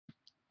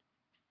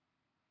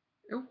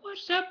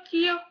What's up,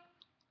 yo?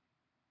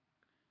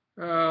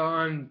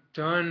 I'm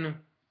done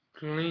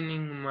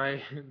cleaning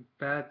my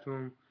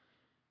bathroom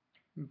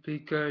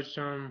because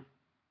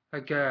I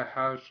got a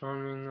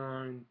housewarming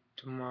on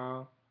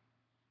tomorrow,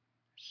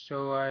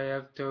 so I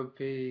have to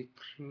be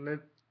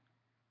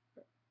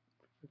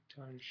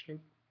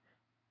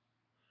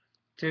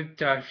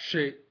tipped on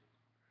shape,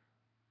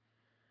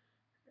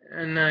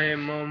 and I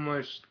am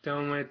almost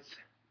done with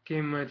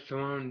Game of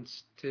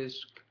Thrones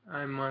disc.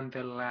 I'm on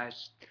the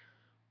last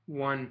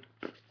one,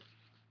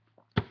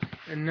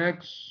 and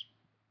next,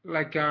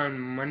 like on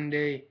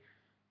Monday,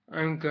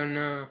 I'm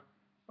gonna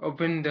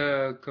open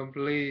the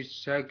complete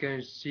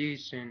second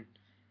season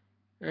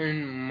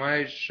and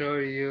might show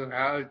you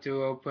how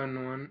to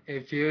open one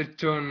if you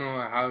don't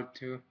know how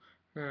to.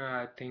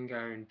 I think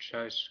I'm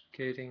just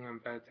kidding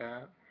about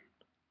that.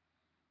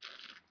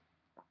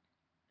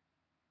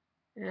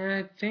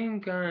 I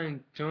think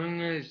I'm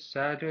doing it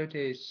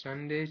Saturdays,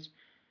 Sundays.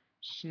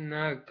 It's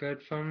not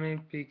good for me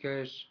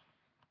because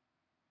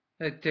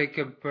I take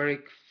a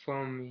break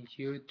from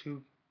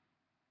YouTube.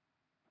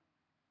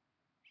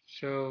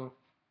 So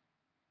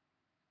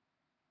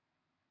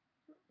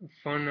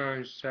fun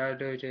on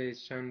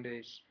Saturdays,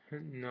 Sundays.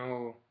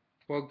 No,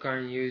 work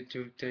on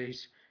YouTube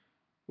days.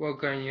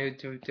 Work on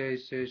YouTube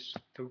days is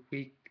the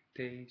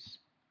weekdays.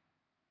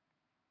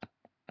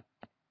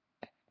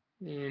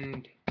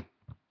 And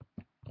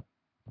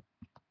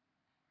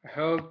I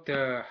hope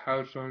the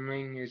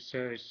housewarming is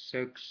a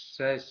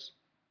success,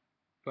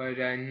 but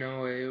I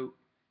know it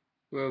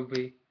will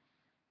be.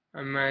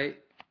 I might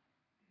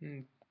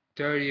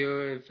tell you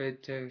if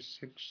it's a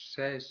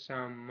success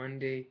on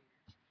Monday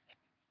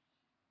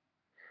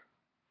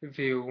if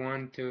you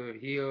want to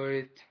hear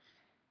it.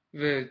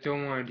 If you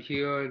don't want to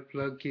hear it,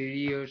 plug your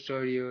ears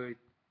or your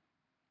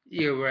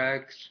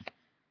earwax.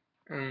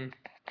 Um,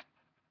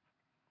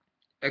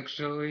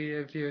 Actually,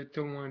 if you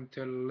don't want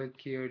to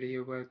lick your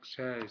earwax,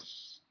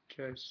 that's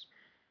just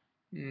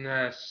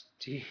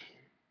nasty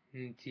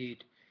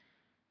indeed.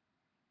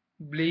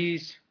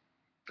 Please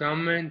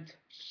comment,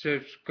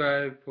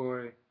 subscribe,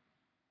 or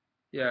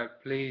yeah,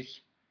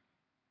 please.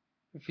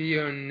 If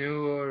you're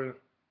new or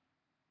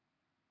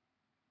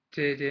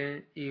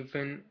didn't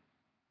even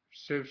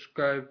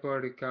subscribe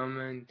or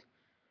comment,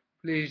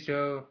 please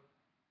do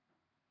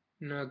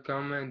not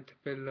comment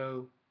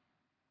below.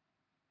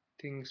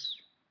 Thanks.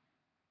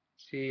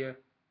 See ya.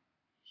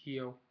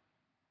 Yo.